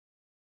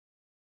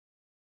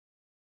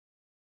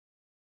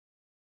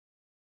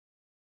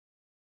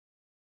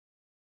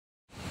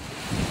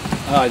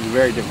Oh, it's a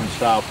very different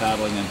style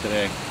paddling than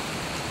today.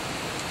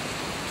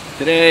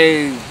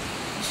 Today,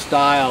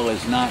 style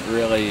is not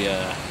really,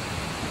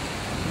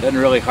 doesn't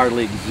really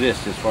hardly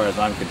exist as far as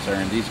I'm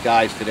concerned. These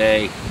guys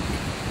today,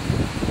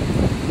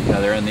 you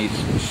know, they're in these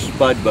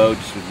spud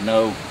boats with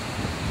no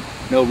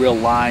real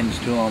lines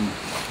to them,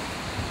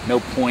 no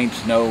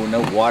points, no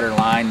water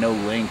line, no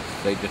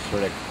length. They just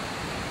sort of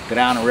go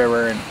down the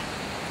river and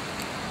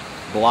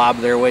blob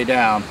their way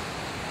down.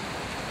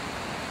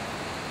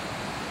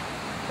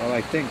 Well,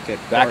 I think that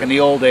back in the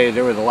old days,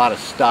 there was a lot of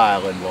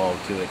style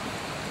involved to it.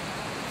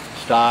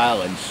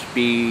 Style and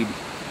speed,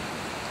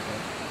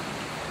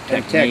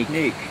 and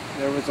technique.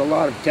 There was a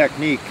lot of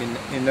technique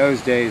in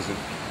those days of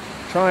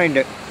trying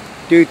to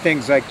do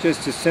things like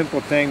just a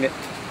simple thing that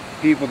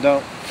people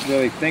don't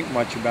really think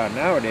much about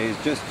nowadays,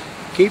 just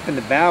keeping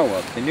the bow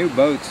up. The new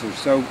boats are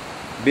so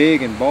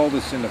big and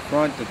bulbous in the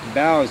front that the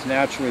bows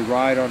naturally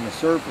ride on the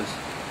surface.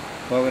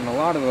 Well, in a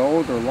lot of the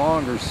older,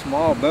 longer,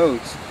 small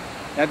boats,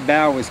 that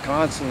bow was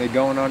constantly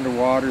going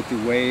underwater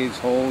through waves,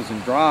 holes,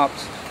 and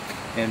drops.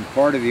 And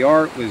part of the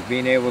art was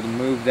being able to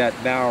move that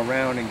bow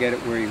around and get it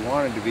where you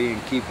wanted to be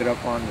and keep it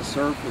up on the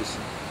surface.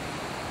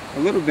 A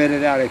little bit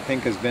of that, I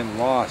think, has been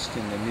lost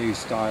in the new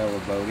style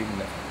of boating.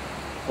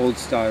 The old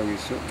style, we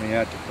certainly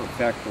had to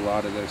perfect a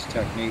lot of those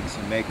techniques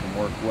and make them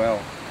work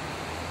well.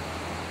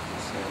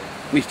 So,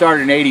 we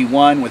started in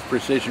 '81 with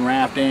precision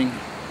rafting,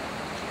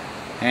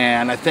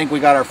 and I think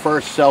we got our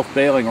first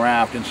self-bailing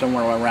raft in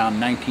somewhere around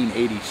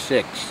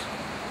 1986.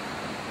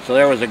 So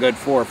there was a good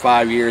 4 or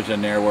 5 years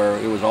in there where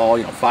it was all,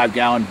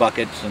 5-gallon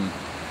buckets and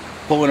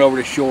pulling over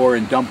to shore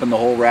and dumping the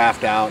whole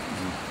raft out.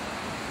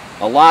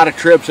 A lot of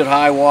trips at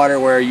high water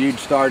where you'd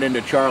start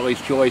into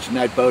Charlie's Choice and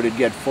that boat would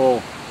get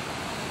full,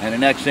 and the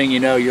next thing you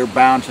know, you're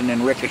bouncing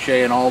and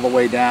ricocheting all the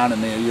way down,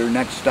 and your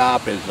next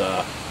stop is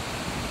the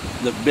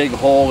big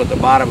hole at the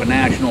bottom of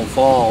National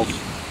Falls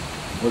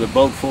with a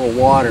boat full of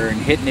water, and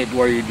hitting it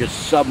where you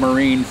just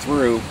submarine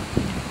through,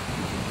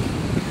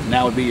 and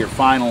that would be your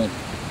final.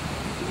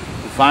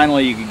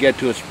 Finally, you could get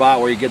to a spot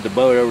where you get the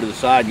boat over to the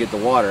side and get the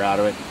water out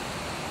of it.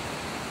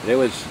 It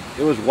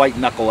was white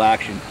knuckle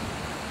action.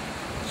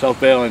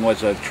 Self-bailing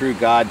was a true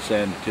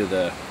godsend to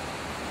the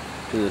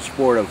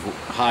sport of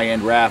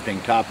high-end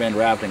rafting, top-end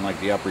rafting like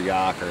the Upper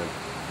Yacht or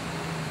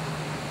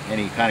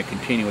any kind of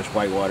continuous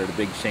whitewater, the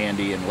Big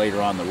Sandy, and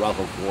later on the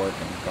Russell Fork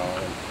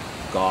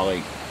and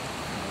Golly.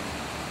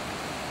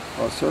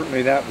 Well,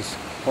 certainly that was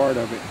part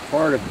of it.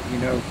 Part of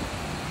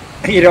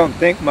it, you don't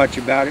think much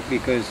about it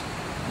because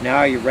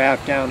now you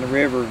raft down the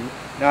river.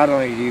 Not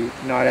only do you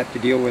not have to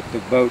deal with the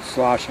boat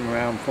sloshing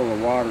around full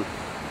of water,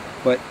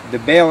 but the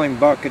bailing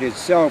bucket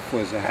itself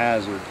was a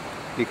hazard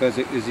because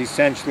it was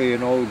essentially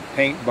an old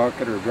paint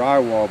bucket or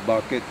drywall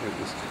bucket. It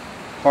was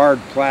hard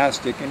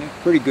plastic and a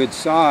pretty good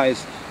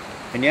size,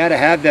 and you had to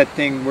have that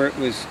thing where it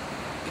was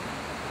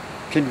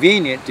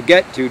convenient to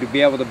get to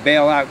be able to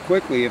bail out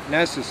quickly if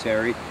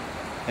necessary.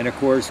 And of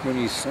course, when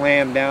you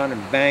slam down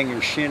and bang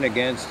your shin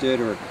against it,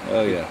 or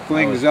it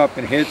flings up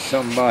and hits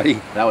somebody,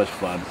 that was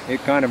fun.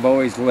 It kind of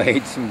always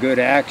laid some good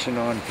action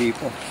on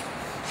people.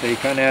 So you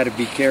kind of had to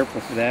be careful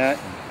for that.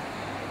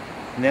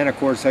 And then, of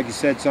course, like you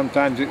said,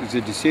 sometimes it was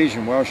a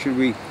decision. Well, should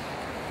we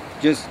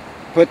just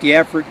put the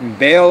effort and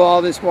bail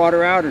all this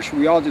water out, or should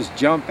we all just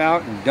jump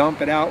out and dump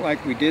it out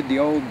like we did the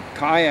old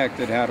kayak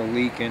that had a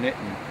leak in it?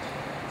 And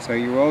so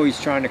you were always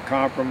trying to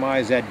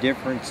compromise that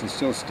difference and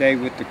still stay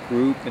with the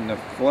group and the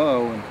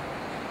flow, and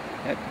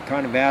that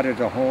kind of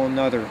added a whole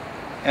nother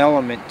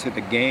element to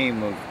the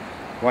game of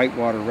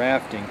whitewater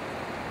rafting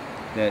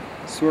that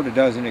sort of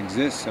doesn't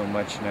exist so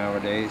much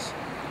nowadays.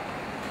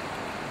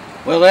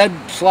 Well, Ed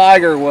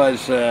Slager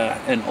was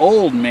an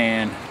old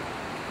man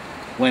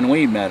when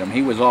we met him.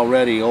 He was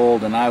already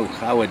old, and I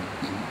would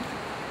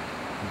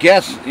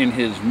guess in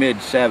his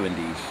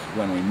mid-70s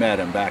when we met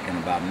him back in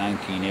about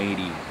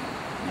 1980.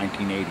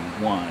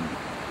 1981,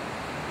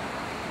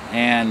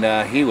 and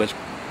he was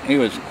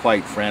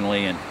quite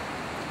friendly, and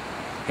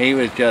he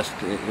was just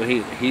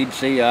he'd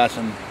see us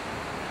and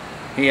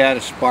he had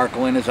a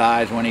sparkle in his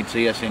eyes when he'd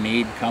see us, and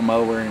he'd come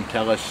over and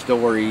tell us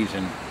stories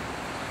and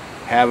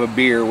have a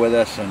beer with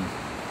us, and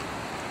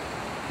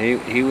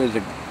he was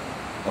a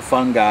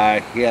fun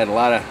guy. He had a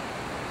lot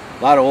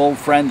of old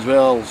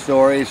Friendsville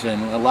stories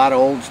and a lot of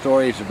old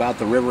stories about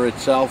the river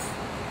itself,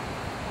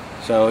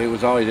 so he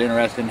was always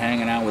interested in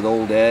hanging out with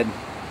old Ed.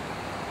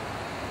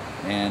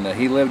 And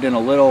he lived in a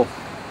little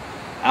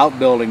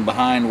outbuilding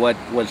behind what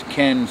was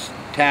Ken's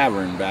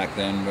Tavern back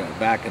then,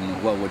 back in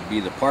what would be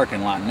the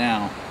parking lot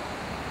now.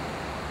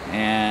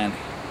 And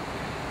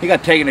he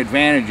got taken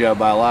advantage of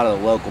by a lot of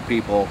the local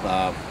people.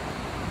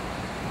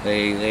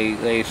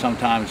 They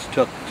sometimes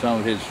took some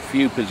of his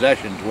few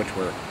possessions, which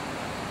were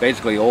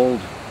basically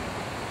old,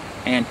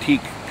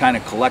 antique kind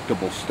of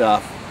collectible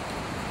stuff.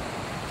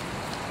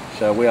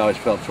 So we always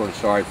felt sort of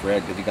sorry for Ed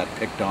because he got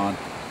picked on.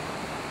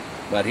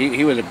 But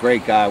he was a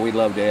great guy. We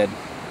loved Ed.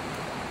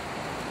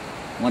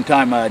 One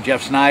time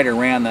Jeff Snyder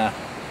ran the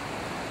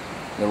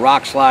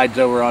rock slides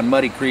over on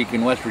Muddy Creek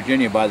in West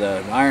Virginia by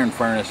the iron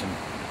furnace, and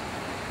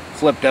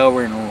flipped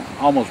over and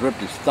almost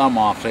ripped his thumb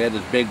off. So he had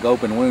this big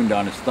open wound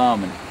on his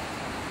thumb. And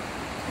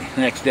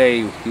the next day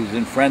he was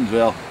in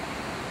Friendsville.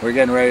 We were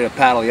getting ready to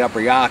paddle the Upper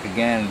Yock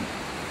again. And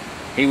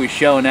he was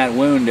showing that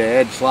wound to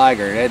Ed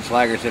Slager. And Ed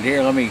Slager said,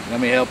 "Here, let me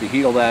help you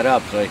heal that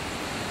up." So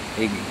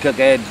he took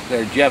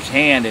Jeff's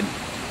hand and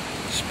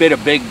spit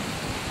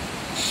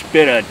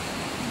a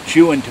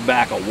chewing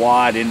tobacco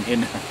wad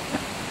in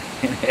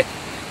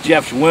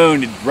Jeff's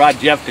wound. It brought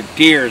Jeff to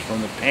tears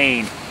from the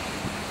pain.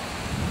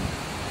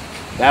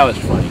 That was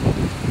funny.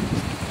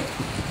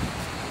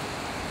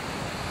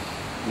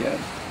 Yeah.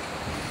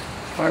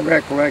 My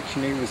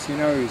recollection, he was,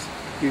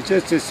 he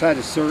just had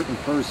a certain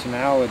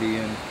personality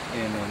in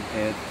him,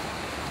 Ed.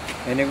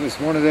 And it was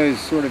one of those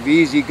sort of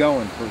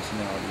easygoing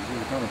personalities. He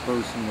was the kind of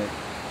person that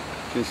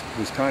just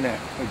was kind of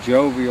a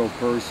jovial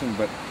person,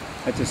 but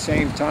at the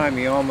same time,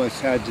 he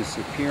almost had this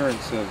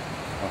appearance of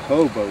a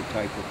hobo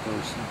type of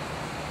person.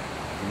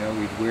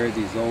 He'd wear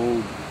these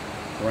old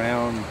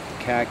brown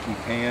khaki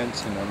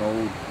pants and an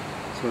old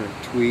sort of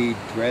tweed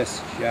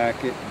dress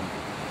jacket. And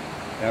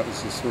that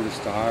was the sort of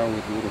style,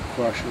 with a little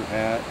crusher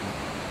hat.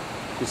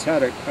 And just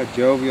had a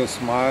jovial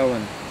smile,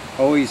 and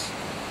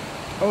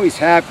always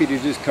happy to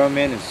just come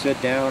in and sit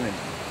down and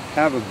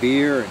have a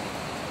beer and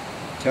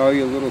tell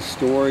you a little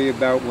story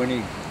about when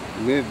he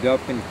lived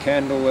up in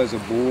Kendall as a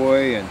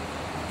boy and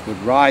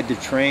would ride the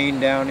train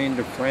down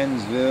into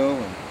Friendsville.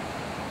 And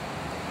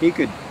he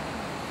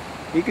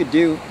could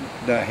do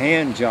the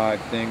hand jive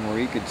thing where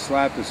he could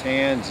slap his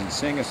hands and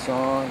sing a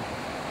song.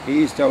 He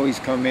used to always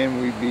come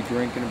in, we'd be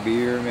drinking a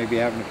beer, maybe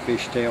having a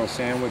fishtail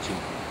sandwich, and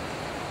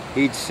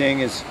he'd sing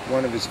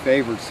one of his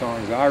favorite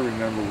songs I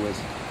remember was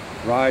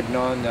Riding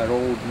on That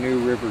Old New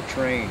River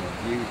Train.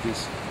 And he would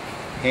just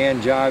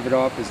hand jive it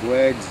off his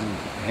legs and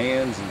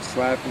hands and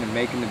slapping and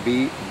making the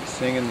beat and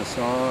singing the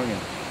song, and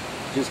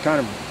just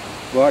kind of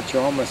brought you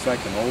almost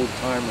like an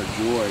old-timer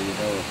joy,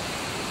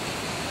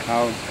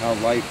 how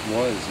life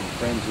was in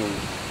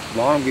Friendsville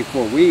long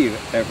before we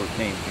ever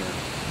came here.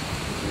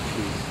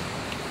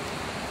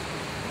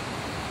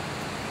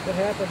 What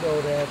happened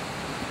though, Dad?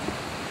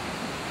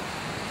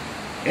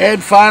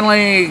 Ed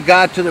finally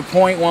got to the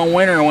point one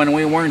winter when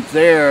we weren't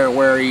there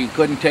where he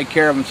couldn't take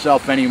care of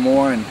himself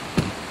anymore and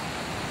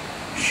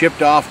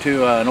shipped off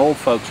to an old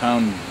folks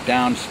home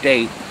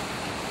downstate.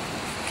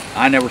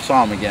 I never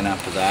saw him again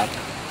after that.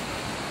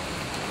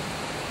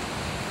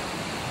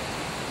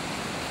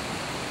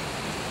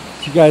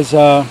 Do you guys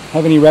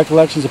have any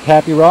recollections of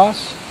Pappy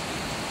Ross?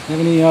 Have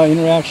any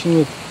interaction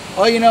with?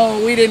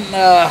 Well, we didn't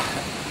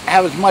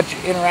have as much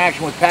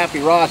interaction with Pappy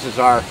Ross as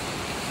our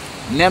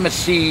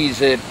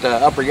nemesis at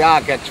Upper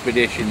Yock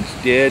expeditions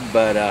did,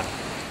 but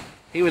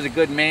he was a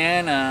good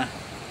man,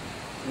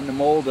 in the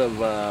mold of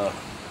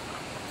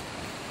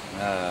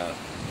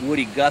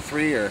Woody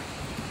Guthrie or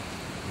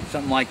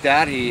something like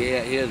that. He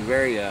is a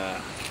very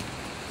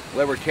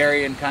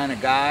libertarian kind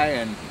of guy,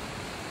 and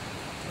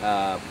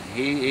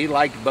he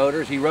liked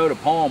boaters. He wrote a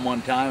poem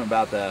one time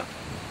about the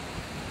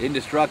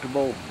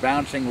indestructible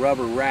bouncing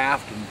rubber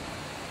raft,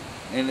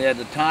 and at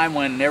the time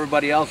when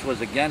everybody else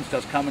was against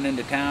us coming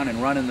into town and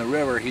running the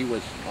river, he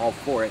was all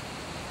for it.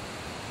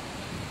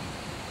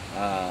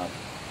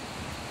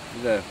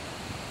 He's a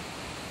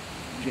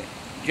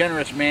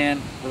generous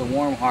man with a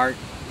warm heart.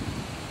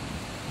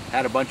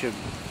 Had a bunch of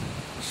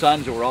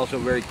sons that were also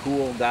very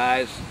cool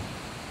guys,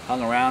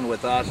 hung around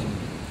with us, and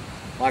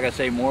like I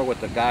say, more with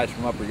the guys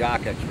from Upper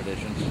Yock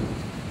expeditions,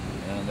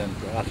 and then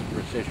us in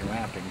precision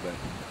rafting. But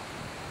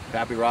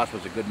Pappy Ross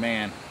was a good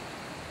man.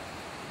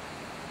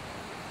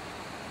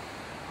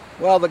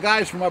 Well, the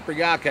guys from Upper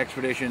Yock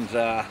expeditions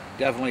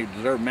definitely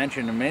deserve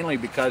mention, and mainly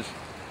because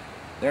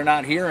they're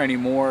not here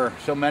anymore.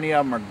 So many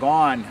of them are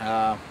gone.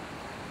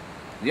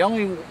 The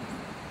only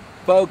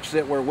folks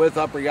that were with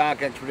Upper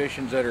Yock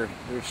expeditions that are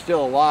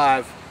still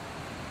alive,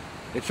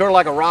 it's sort of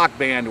like a rock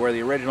band where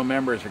the original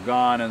members are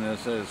gone and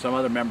some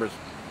other members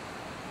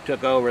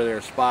took over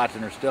their spots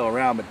and are still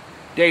around. But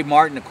Dave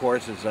Martin, of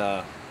course, is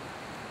a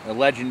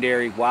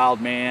legendary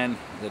wild man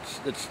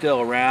that's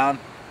still around.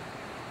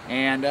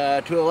 And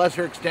to a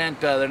lesser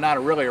extent, they're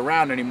not really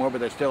around anymore,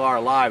 but they still are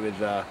alive, is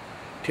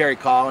Terry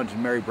Collins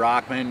and Mary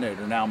Brockman, that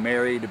are now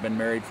married, have been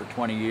married for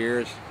 20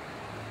 years.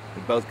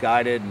 They both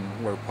guided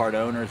and were part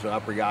owners of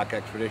Upper Yock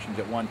expeditions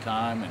at one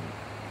time.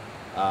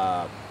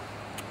 And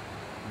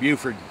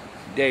Buford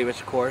Davis,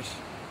 of course,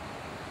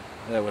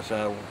 that was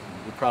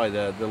probably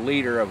the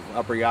leader of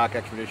Upper Yock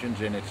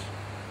expeditions in its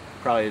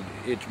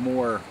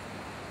more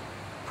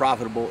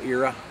profitable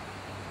era.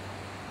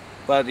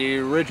 But the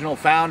original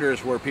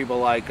founders were people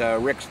like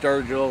Rick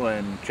Sturgill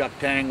and Chuck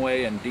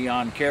Tangway and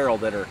Dion Carroll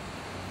that are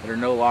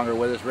no longer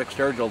with us. Rick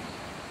Sturgill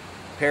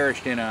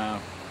perished in a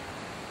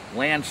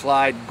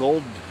landslide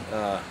gold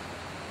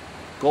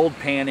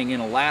panning in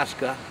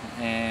Alaska,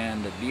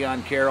 and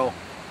Dion Carroll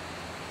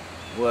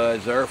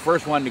was our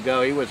first one to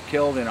go. He was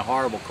killed in a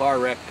horrible car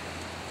wreck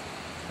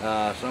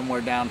somewhere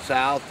down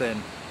south,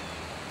 and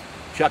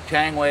Chuck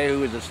Tangway,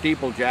 who was a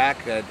steeplejack,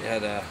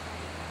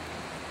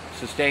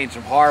 sustained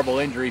some horrible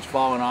injuries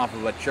falling off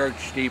of a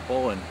church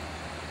steeple, and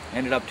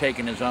ended up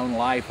taking his own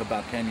life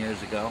about 10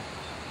 years ago.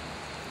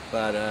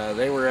 But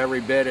they were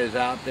every bit as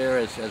out there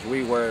as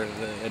we were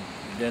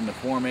in the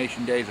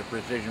formation days of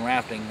precision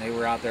rafting. They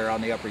were out there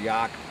on the Upper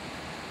Yock.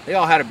 They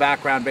all had a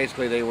background.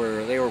 Basically, they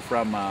were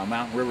from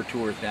Mountain River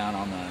Tours down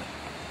on the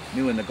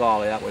New and the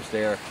Gauley. That was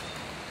their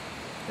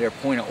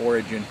point of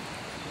origin,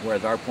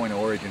 whereas our point of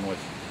origin was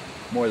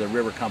more the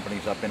river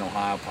companies up in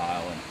Ohio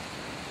Pile and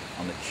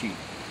on the Cheat.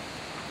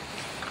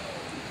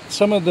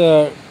 Some of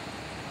the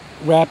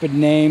rapid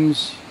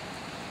names,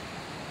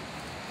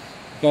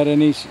 got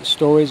any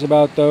stories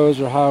about those,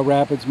 or how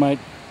rapids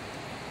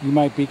you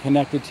might be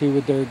connected to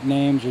with their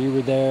names, or you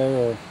were there,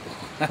 or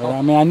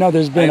I mean, I know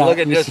there's been. Look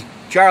at just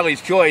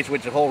Charlie's Choice,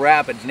 which the whole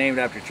rapid's named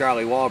after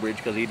Charlie Walbridge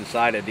because he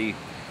decided he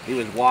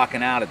was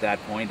walking out at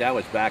that point. That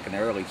was back in the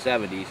early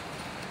 70s.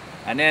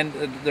 And then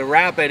the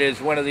rapid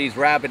is one of these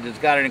rapids that's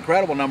got an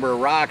incredible number of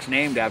rocks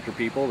named after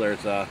people.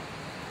 There's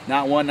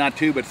not one, not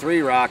two, but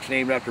 3 rocks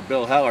named after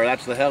Bill Heller.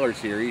 That's the Heller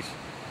series.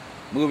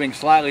 Moving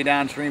slightly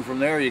downstream from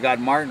there, you got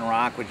Martin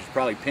Rock, which has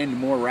probably pinned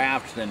more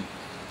rafts than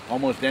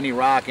almost any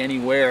rock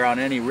anywhere on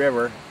any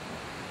river.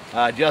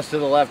 Just to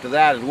the left of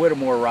that is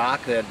Whittemore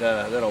Rock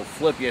that'll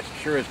flip you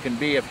sure as can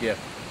be if you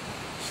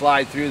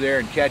slide through there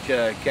and catch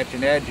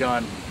an edge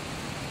on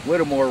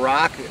Whittemore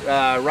Rock.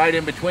 Right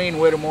in between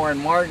Whittemore and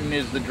Martin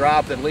is the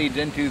drop that leads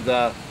into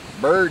the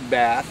Bird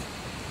Bath,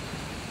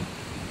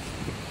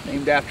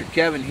 named after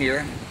Kevin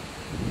here,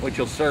 which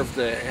will surf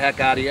the heck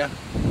out of you.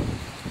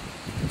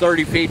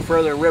 30 feet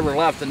further river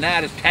left than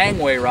that is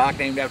Tangway Rock,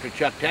 named after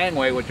Chuck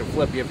Tangway, which will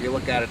flip you if you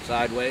look at it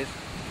sideways.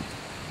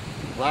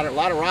 A lot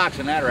of rocks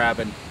in that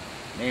rapid,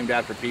 named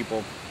after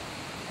people.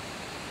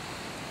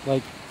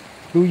 Like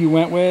who you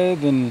went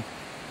with? And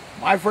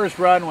my first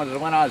run was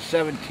when I was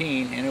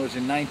 17, and it was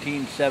in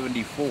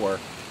 1974.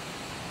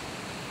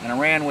 And I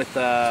ran with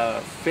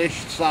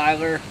Fish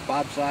Sessler,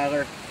 Bob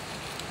Sessler,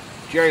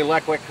 Jerry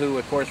Leckwick, who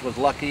of course was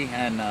Lucky,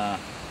 and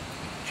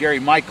Jerry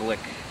Michaelick.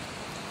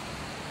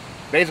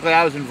 Basically,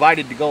 I was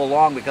invited to go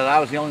along because I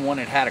was the only one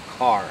that had a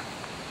car.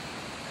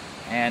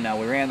 And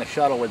we ran the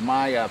shuttle with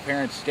my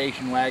parents'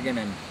 station wagon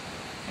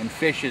and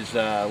Fish's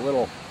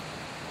little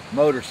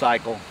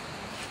motorcycle.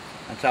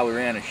 That's how we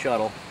ran a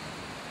shuttle.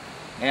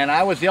 And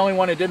I was the only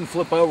one that didn't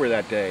flip over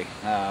that day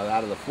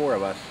out of the 4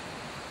 of us.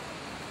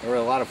 There were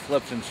a lot of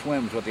flips and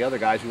swims with the other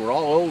guys who were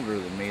all older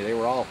than me. They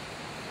were all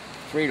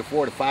 3 to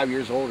 4 to 5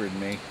 years older than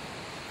me.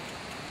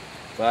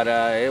 But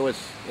it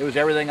was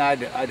everything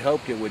I'd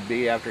hoped it would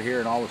be after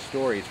hearing all the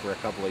stories for a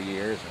couple of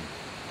years, and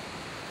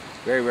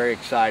very, very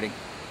exciting.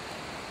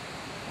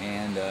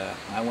 And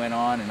I went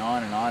on and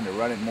on and on to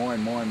run it more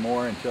and more and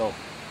more until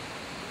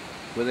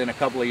within a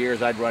couple of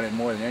years I'd run it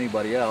more than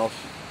anybody else.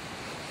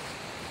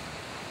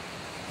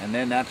 And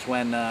then that's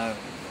when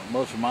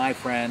most of my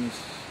friends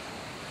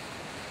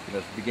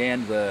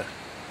began the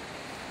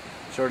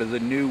sort of the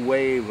new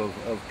wave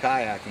of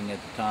kayaking at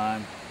the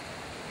time.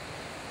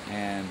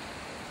 And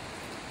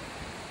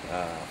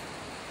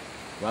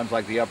runs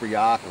like the Upper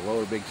Yock, the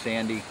Lower Big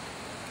Sandy,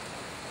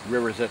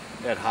 rivers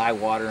at high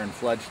water and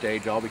flood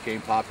stage all became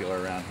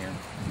popular around here.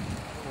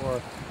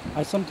 Or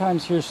I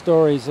sometimes hear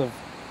stories of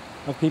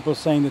people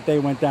saying that they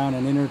went down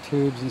in inner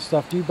tubes and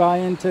stuff. Do you buy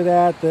into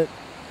that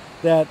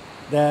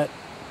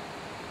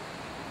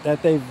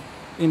they've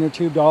inner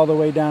tubed all the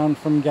way down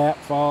from Gap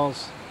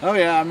Falls? Oh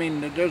yeah, I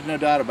mean, there's no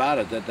doubt about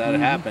it that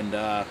happened.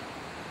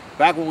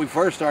 Back when we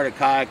first started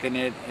kayaking,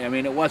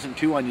 it wasn't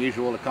too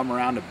unusual to come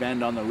around a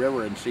bend on the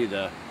river and see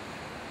the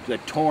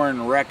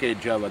torn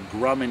wreckage of a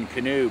Grumman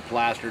canoe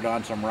plastered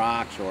on some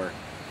rocks, or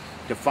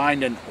to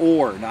find an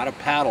oar, not a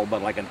paddle,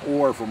 but like an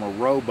oar from a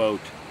rowboat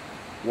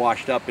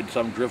washed up in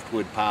some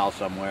driftwood pile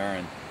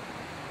somewhere.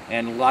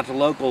 And lots of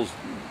locals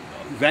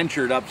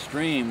ventured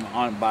upstream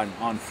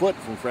on foot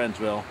from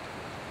Friendsville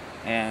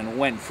and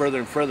went further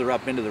and further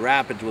up into the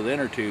rapids with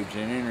inner tubes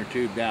and inner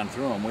tube down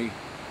through them.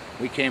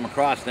 We came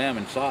across them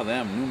and saw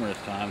them numerous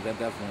times. That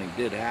definitely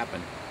did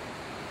happen.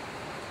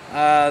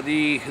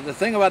 The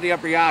thing about the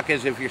Upper Yock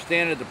is if you're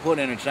standing at the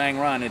put-in at Sang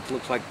Run, it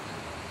looks like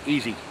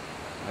easy,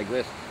 like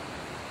this.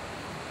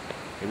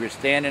 If you're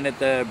standing at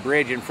the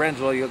bridge in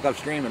Friendsville, you look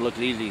upstream, it looks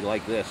easy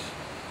like this.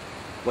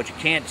 What you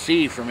can't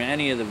see from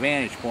any of the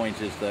vantage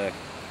points is the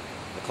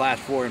class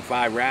 4 and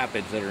 5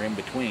 rapids that are in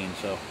between.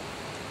 So,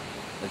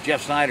 as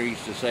Jeff Snyder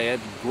used to say,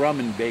 it's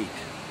Grumman bait.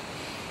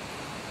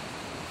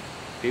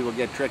 People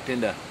get tricked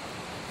into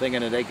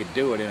thinking that they could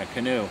do it in a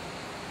canoe.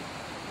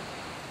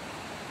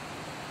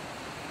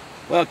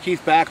 Well,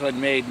 Keith Backlund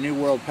made New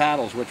World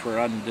paddles, which were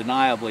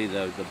undeniably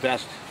the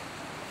best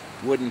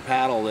wooden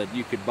paddle that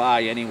you could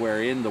buy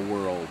anywhere in the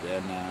world.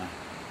 And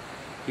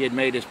he had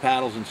made his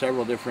paddles in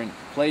several different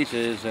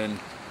places and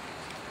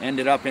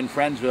ended up in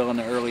Friendsville in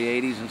the early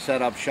 80s and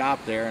set up shop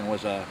there, and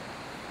was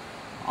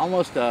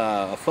almost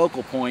a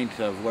focal point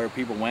of where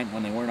people went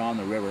when they weren't on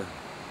the river.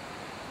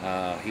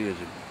 He was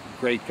a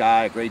great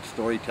guy, a great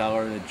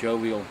storyteller, and a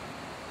jovial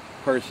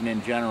person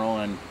in general,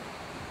 and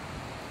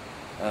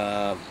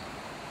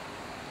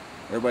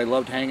everybody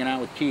loved hanging out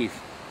with Keith.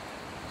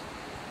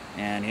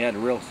 And he had a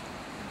real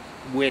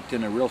wit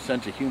and a real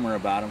sense of humor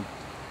about him.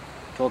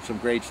 Told some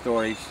great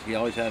stories. He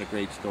always had a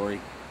great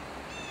story.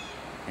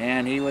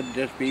 And he would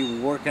just be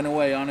working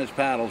away on his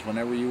paddles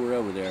whenever you were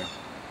over there.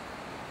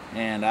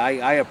 And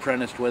I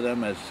apprenticed with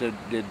him, as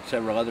did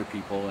several other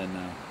people, and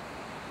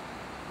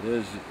it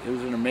was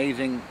an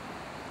amazing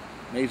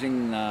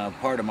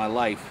part of my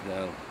life,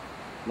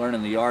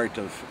 learning the art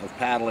of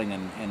paddling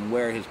and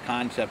where his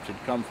concepts had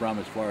come from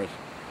as far as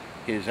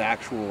his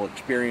actual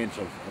experience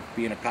of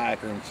being a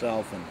kayaker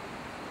himself, and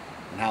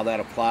how that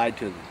applied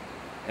to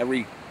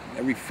every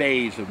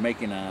phase of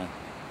making a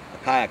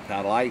kayak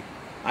paddle.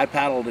 I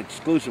paddled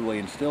exclusively,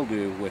 and still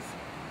do, with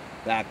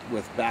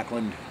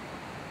Backland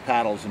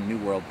paddles and New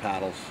World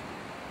paddles,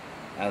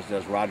 as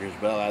does Rogers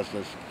Bell, as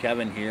does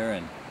Kevin here,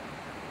 and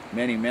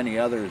many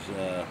others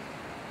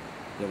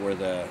that were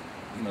the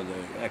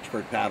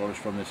expert paddlers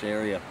from this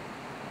area.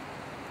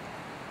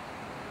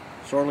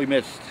 Sorely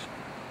missed.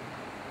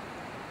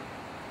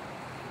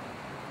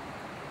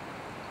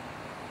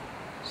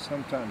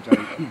 Sometimes I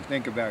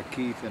think about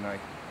Keith, and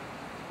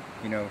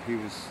he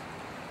was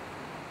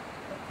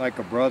like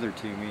a brother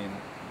to me in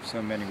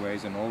so many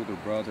ways, an older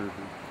brother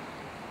who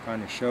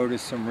kind of showed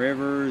us some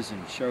rivers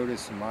and showed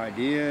us some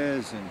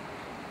ideas and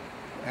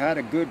had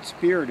a good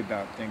spirit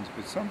about things.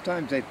 But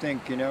sometimes I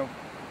think,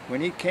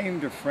 when he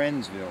came to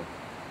Friendsville,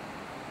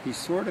 he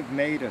sort of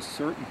made a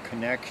certain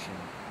connection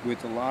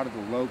with a lot of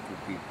the local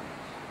people.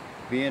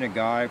 Being a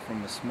guy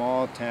from a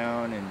small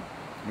town in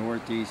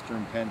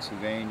northeastern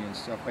Pennsylvania and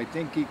stuff, I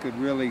think he could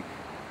really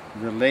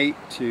relate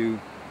to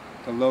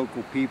the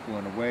local people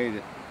in a way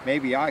that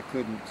maybe I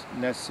couldn't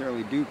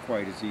necessarily do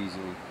quite as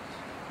easily,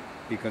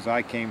 because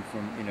I came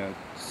from,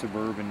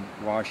 suburban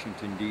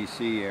Washington,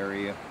 D.C.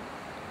 area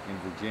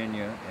in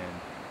Virginia,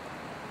 and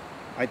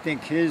I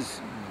think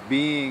his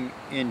being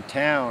in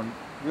town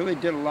really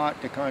did a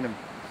lot to kind of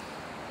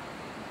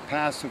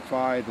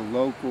pacify the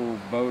local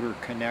boater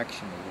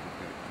connection a little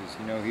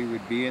bit, because, he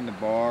would be in the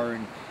bar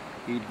and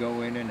he'd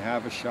go in and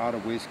have a shot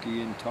of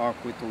whiskey and talk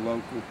with the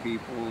local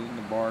people and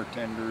the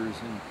bartenders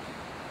and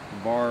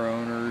the bar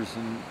owners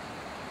and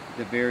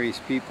the various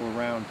people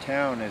around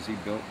town as he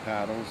built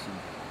paddles, and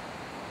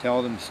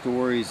tell them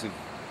stories of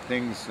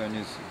things in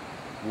his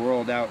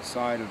world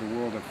outside of the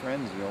world of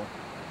Friendsville,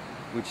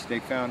 which they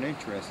found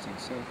interesting.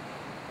 So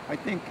I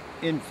think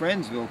in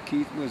Friendsville,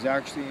 Keith was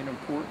actually an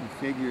important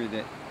figure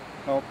that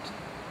helped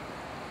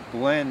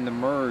blend the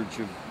merge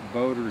of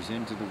boaters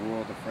into the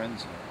world of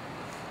Friendsville.